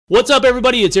What's up,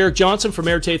 everybody? It's Erik Johnson from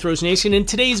Arete.THROWsNation. In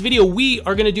today's video, we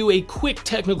are going to do a quick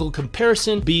technical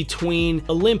comparison between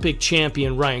Olympic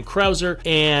champion Ryan Crouser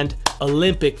and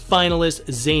Olympic finalist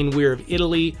Zane Weir of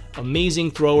Italy.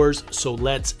 Amazing throwers, so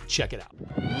let's check it out.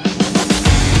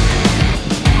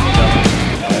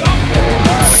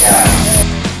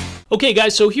 Okay,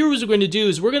 guys, so here what we're going to do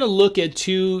is we're going to look at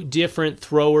two different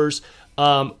throwers.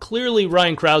 Clearly,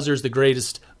 Ryan Crouser is the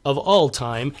greatest of all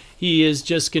time. He is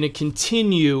just going to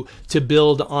continue to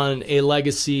build on a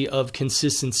legacy of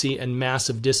consistency and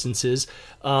massive distances.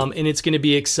 And it's going to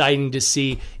be exciting to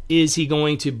see, is he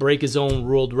going to break his own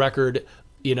world record?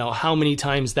 You know, how many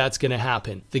times that's going to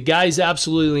happen. The guy's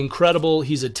absolutely incredible.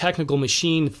 He's a technical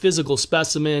machine, physical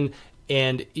specimen,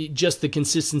 and just the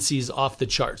consistency is off the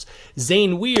charts.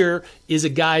 Zane Weir is a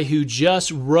guy who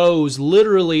just rose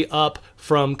literally up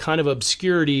from kind of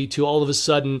obscurity to all of a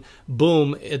sudden,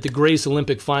 boom, at the greatest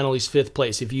Olympic final, he's 5th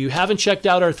place. If you haven't checked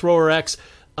out our Thrower X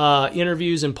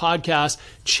interviews and podcasts,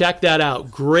 check that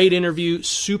out. Great interview,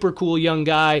 super cool young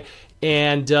guy,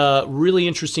 and really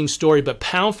interesting story, but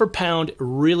pound for pound,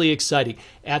 really exciting.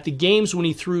 At the games when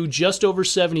he threw just over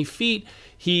 70 feet,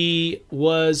 he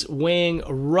was weighing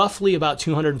roughly about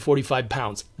 245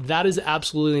 pounds. That is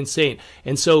absolutely insane.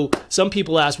 And so some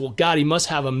people ask, well, God, he must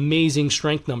have amazing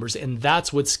strength numbers, and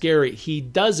that's what's scary. He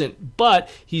doesn't, but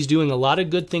he's doing a lot of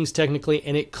good things technically,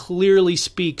 and it clearly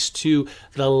speaks to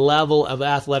the level of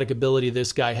athletic ability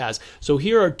this guy has. So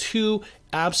here are two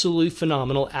absolutely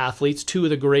phenomenal athletes, two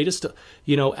of the greatest,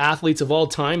 athletes of all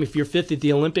time. If you're 5th at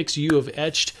the Olympics, you have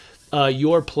etched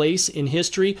your place in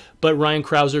history, but Ryan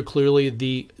Crouser, clearly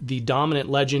the dominant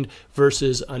legend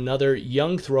versus another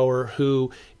young thrower who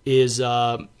is,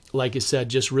 like I said,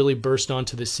 just really burst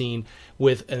onto the scene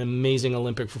with an amazing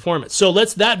Olympic performance. So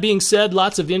that being said,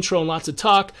 lots of intro and lots of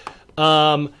talk.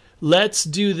 Let's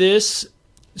do this.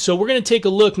 So we're going to take a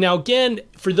look. Now, again,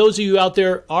 for those of you out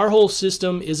there, our whole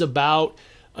system is about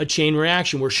a chain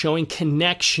reaction. We're showing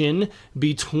connection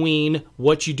between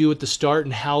what you do at the start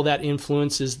and how that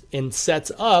influences and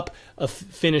sets up a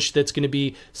finish that's going to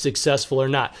be successful or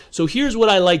not. So here's what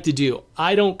I like to do.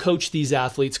 I don't coach these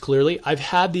athletes, clearly. I've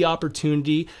had the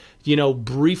opportunity,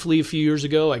 briefly a few years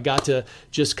ago, I got to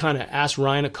just kind of ask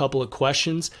Ryan a couple of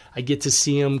questions. I get to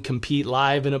see him compete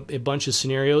live in a bunch of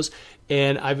scenarios.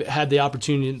 And I've had the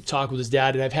opportunity to talk with his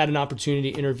dad, and I've had an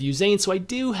opportunity to interview Zane, so I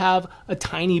do have a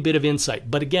tiny bit of insight.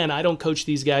 But again, I don't coach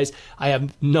these guys. I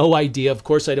have no idea. Of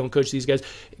course I don't coach these guys,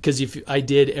 because if I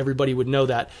did, everybody would know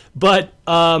that. But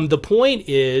the point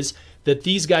is that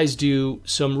these guys do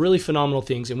some really phenomenal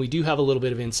things, and we do have a little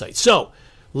bit of insight. So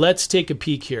let's take a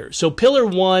peek here. So pillar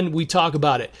one, we talk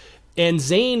about it. And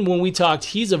Zane, when we talked,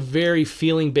 he's a very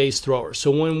feeling-based thrower. So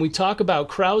when we talk about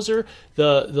Crouser,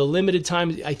 the limited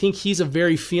time, I think he's a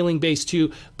very feeling-based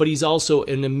too, but he's also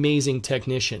an amazing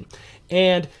technician.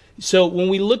 And so when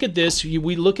we look at this,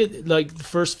 we look at, like, the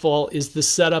first of all is the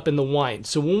setup and the wind.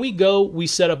 So when we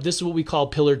set up, this is what we call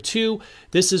pillar 2.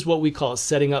 This is what we call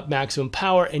setting up maximum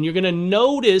power. And you're going to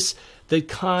notice the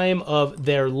time of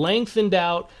they're lengthened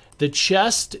out. The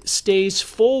chest stays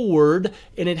forward,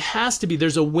 and it has to be,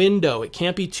 there's a window. It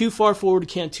can't be too far forward, it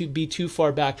can't be too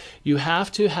far back. You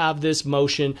have to have this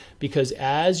motion, because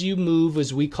as you move,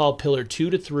 as we call pillar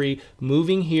 2 to 3,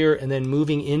 moving here and then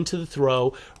moving into the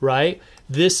throw, right?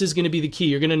 This is going to be the key.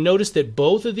 You're going to notice that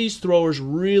both of these throwers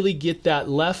really get that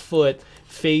left foot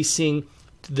facing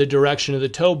the direction of the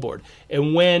toe board.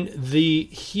 And when the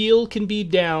heel can be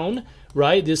down,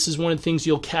 right? This is one of the things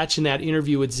you'll catch in that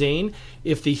interview with Zane.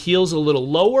 If the heel's a little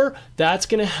lower, that's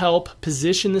going to help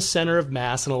position the center of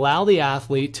mass and allow the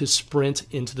athlete to sprint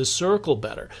into the circle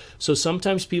better. So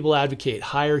sometimes people advocate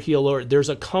higher heel, lower. There's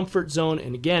a comfort zone.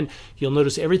 And again, you'll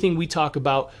notice everything we talk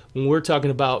about when we're talking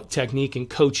about technique and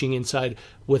coaching inside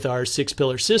with our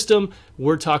 6-pillar system,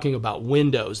 we're talking about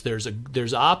windows. There's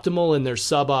optimal and there's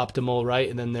suboptimal, right?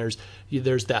 And then there's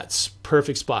that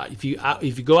perfect spot. If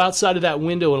you go outside of that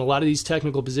window in a lot of these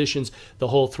technical positions, the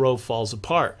whole throw falls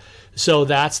apart. So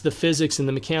that's the physics and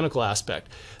the mechanical aspect.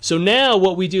 So now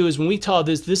what we do is when we taught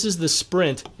this is the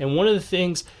sprint. And one of the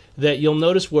things that you'll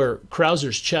notice where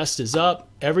Crouser's chest is up,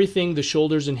 everything, the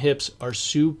shoulders and hips are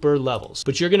super levels.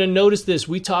 But you're going to notice this.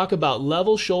 We talk about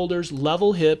level shoulders,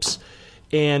 level hips,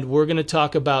 and we're going to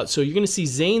talk about, so you're going to see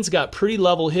Zane's got pretty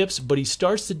level hips, but he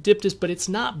starts to dip this, but it's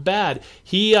not bad.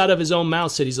 He, out of his own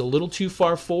mouth, said he's a little too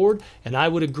far forward, and I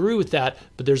would agree with that,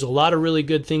 but there's a lot of really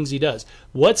good things he does.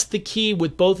 What's the key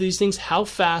with both of these things? How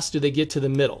fast do they get to the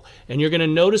middle? And you're going to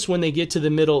notice when they get to the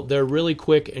middle, they're really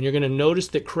quick, and you're going to notice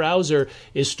that Crouser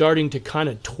is starting to kind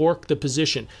of torque the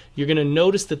position. You're going to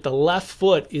notice that the left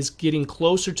foot is getting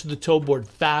closer to the toe board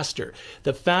faster.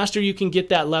 The faster you can get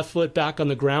that left foot back on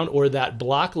the ground, or that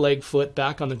block leg foot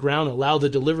back on the ground, allow the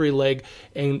delivery leg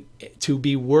and to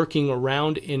be working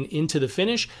around and into the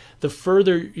finish, the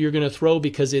further you're going to throw,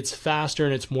 because it's faster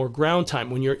and it's more ground time.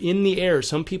 When you're in the air,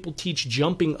 some people teach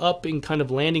jumping up and kind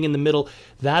of landing in the middle.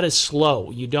 That is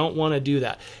slow. You don't want to do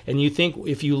that. And you think,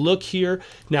 if you look here,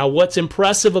 now what's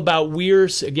impressive about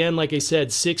Weir's, again, like I said,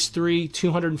 6'3",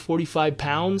 245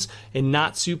 pounds and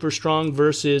not super strong,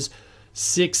 versus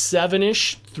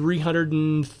 6'7"-ish,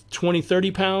 320,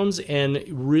 30 pounds and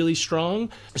really strong.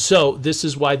 So this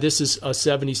is why this is a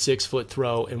 76-foot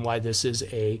throw, and why this is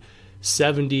a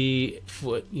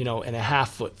 70-foot, and a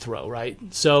half-foot throw, right?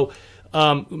 So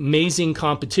amazing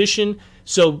competition.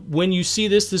 So when you see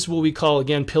this is what we call,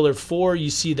 again, pillar 4. You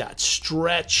see that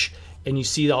stretch, and you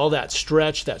see all that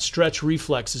stretch. That stretch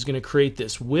reflex is going to create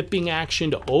this whipping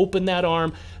action to open that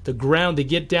arm. The ground, they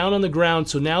get down on the ground,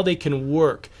 so now they can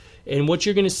work. And what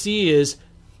you're going to see is,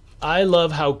 I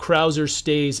love how Crouser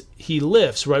stays, he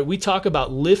lifts, right? We talk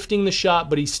about lifting the shot,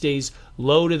 but he stays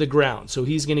low to the ground. So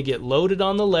he's going to get loaded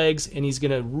on the legs, and he's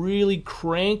going to really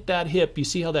crank that hip. You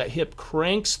see how that hip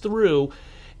cranks through,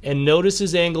 and notice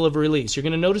his angle of release. You're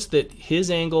going to notice that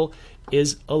his angle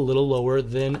is a little lower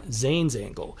than Zane's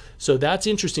angle. So that's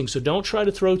interesting. So don't try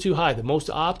to throw too high. The most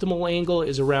optimal angle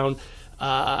is around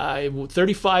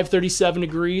 35, 37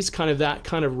 degrees, that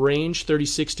kind of range.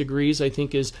 36 degrees, I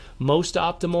think, is most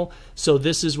optimal. So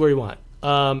this is where you want.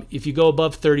 If you go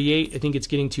above 38, I think it's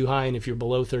getting too high, and if you're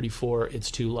below 34, it's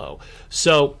too low.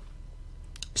 So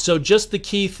just the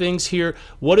key things here.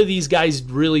 What do these guys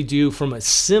really do from a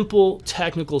simple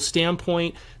technical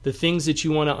standpoint? The things that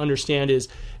you want to understand is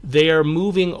they are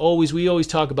moving always. We always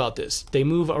talk about this. They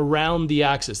move around the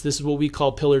axis. This is what we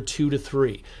call pillar 2 to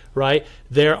 3, right?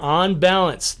 They're on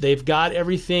balance. They've got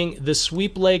everything. The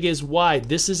sweep leg is wide.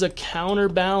 This is a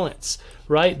counterbalance,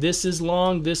 right? This is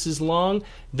long. This is long.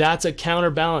 That's a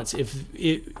counterbalance.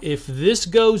 If this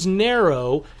goes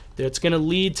narrow, that's going to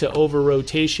lead to over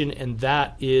rotation, and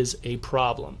that is a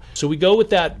problem. So we go with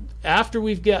that. After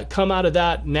we've come out of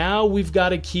that, now we've got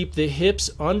to keep the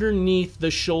hips underneath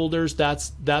the shoulders.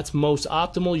 That's most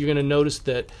optimal. You're going to notice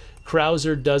that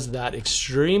Crouser does that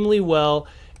extremely well.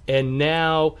 And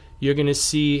now you're going to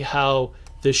see how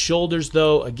the shoulders,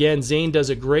 though, again, Zane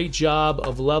does a great job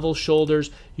of level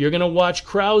shoulders. You're going to watch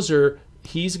Crouser.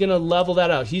 He's going to level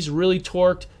that out. He's really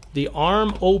torqued. The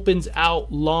arm opens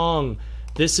out long.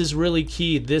 This is really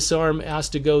key. This arm has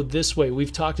to go this way.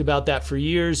 We've talked about that for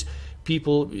years.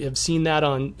 People have seen that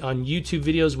on YouTube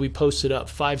videos we posted up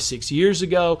 5-6 years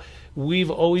ago.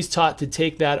 We've always taught to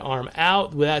take that arm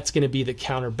out. That's going to be the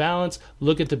counterbalance.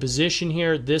 Look at the position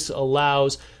here. This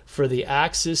allows for the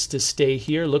axis to stay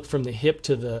here. Look from the hip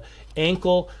to the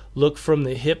ankle. Look from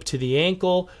the hip to the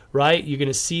ankle, right? You're going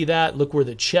to see that. Look where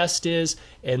the chest is,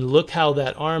 and look how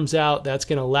that arm's out. That's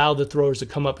going to allow the throwers to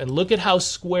come up. And look at how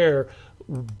square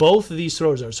both of these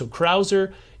throwers are. So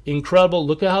Crouser, incredible.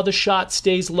 Look at how the shot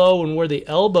stays low and where the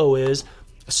elbow is.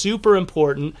 Super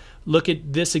important. Look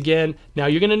at this again. Now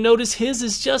you're going to notice his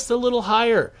is just a little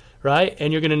higher, right?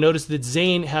 And you're going to notice that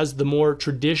Zane has the more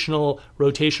traditional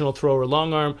rotational thrower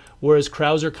long arm, whereas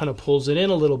Crouser kind of pulls it in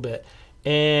a little bit.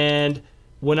 And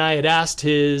when I had asked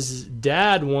his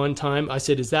dad one time, I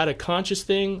said, is that a conscious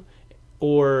thing?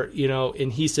 Or,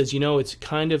 and he says, it's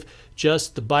kind of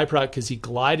just the byproduct, because he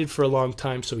glided for a long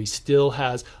time, so he still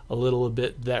has a little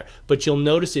bit there. But you'll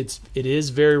notice it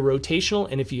is very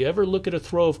rotational, and if you ever look at a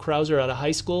throw of Crouser out of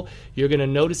high school, you're going to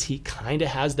notice he kind of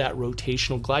has that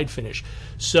rotational glide finish.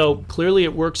 So clearly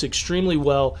it works extremely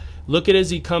well. Look at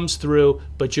as he comes through,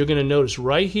 but you're going to notice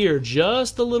right here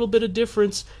just a little bit of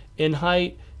difference in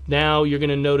height. Now you're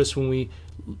going to notice when we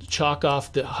chalk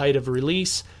off the height of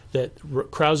release that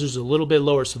Crouser's a little bit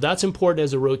lower. So that's important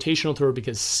as a rotational thrower,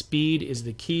 because speed is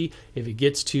the key. If it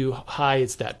gets too high,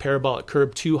 it's that parabolic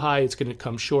curve. Too high, it's going to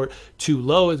come short. Too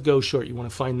low, it goes short. You want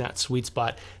to find that sweet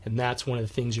spot, and that's one of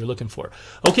the things you're looking for.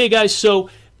 Okay, guys, so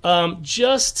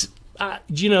just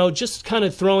kind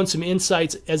of throwing some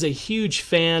insights. As a huge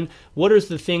fan, what are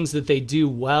the things that they do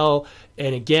well?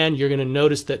 And again, you're going to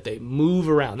notice that they move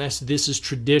around. This is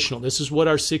traditional. This is what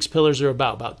our 6 pillars are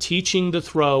about teaching the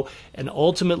throw, and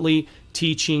ultimately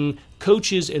teaching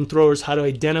coaches and throwers how to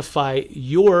identify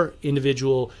your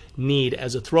individual need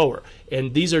as a thrower.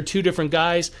 And these are 2 different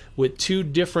guys with 2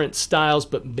 different styles,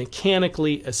 but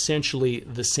mechanically essentially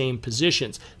the same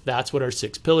positions. That's what our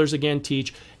 6 pillars again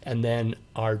teach. and then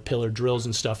our pillar drills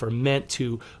and stuff are meant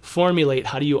to formulate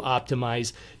how do you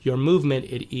optimize your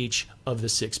movement at each of the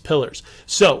 6 pillars.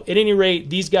 So at any rate,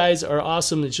 these guys are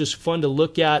awesome. It's just fun to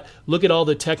look at all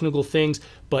the technical things,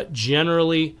 but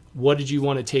generally what did you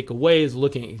want to take away is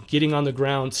looking at getting on the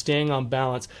ground, staying on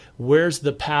balance. Where's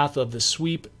the path of the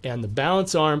sweep and the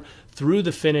balance arm through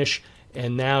the finish?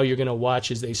 And now you're going to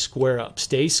watch as they square up.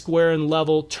 Stay square and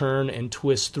level, turn and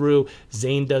twist through.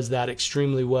 Zane does that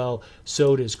extremely well.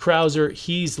 So does Crouser.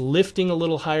 He's lifting a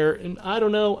little higher, and I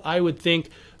don't know, I would think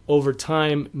over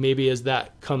time, maybe as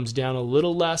that comes down a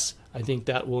little less, I think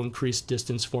that will increase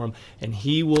distance for him. And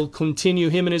he will continue,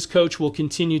 him and his coach will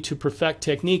continue to perfect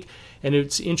technique. And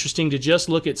it's interesting to just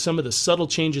look at some of the subtle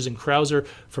changes in Crouser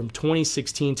from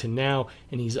 2016 to now,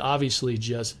 and he's obviously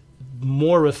just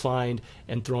more refined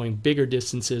and throwing bigger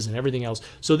distances and everything else.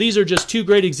 So these are just 2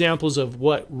 great examples of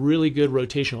what really good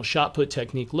rotational shot put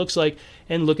technique looks like,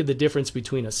 and look at the difference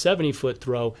between a 70-foot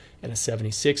throw and a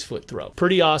 76-foot throw.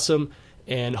 Pretty awesome,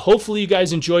 and hopefully you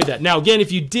guys enjoyed that. Now again,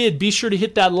 if you did, be sure to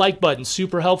hit that like button.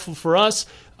 Super helpful for us.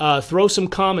 Throw some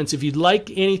comments. If you'd like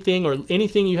anything or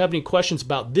anything you have any questions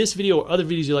about this video or other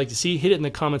videos you'd like to see, hit it in the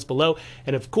comments below.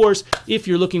 And of course, if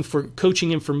you're looking for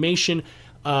coaching information,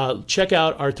 check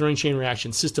out our throwing chain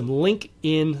reaction system. Link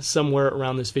in somewhere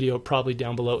around this video, probably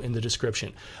down below in the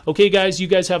description. Okay guys, you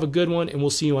guys have a good one, and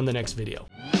we'll see you on the next video.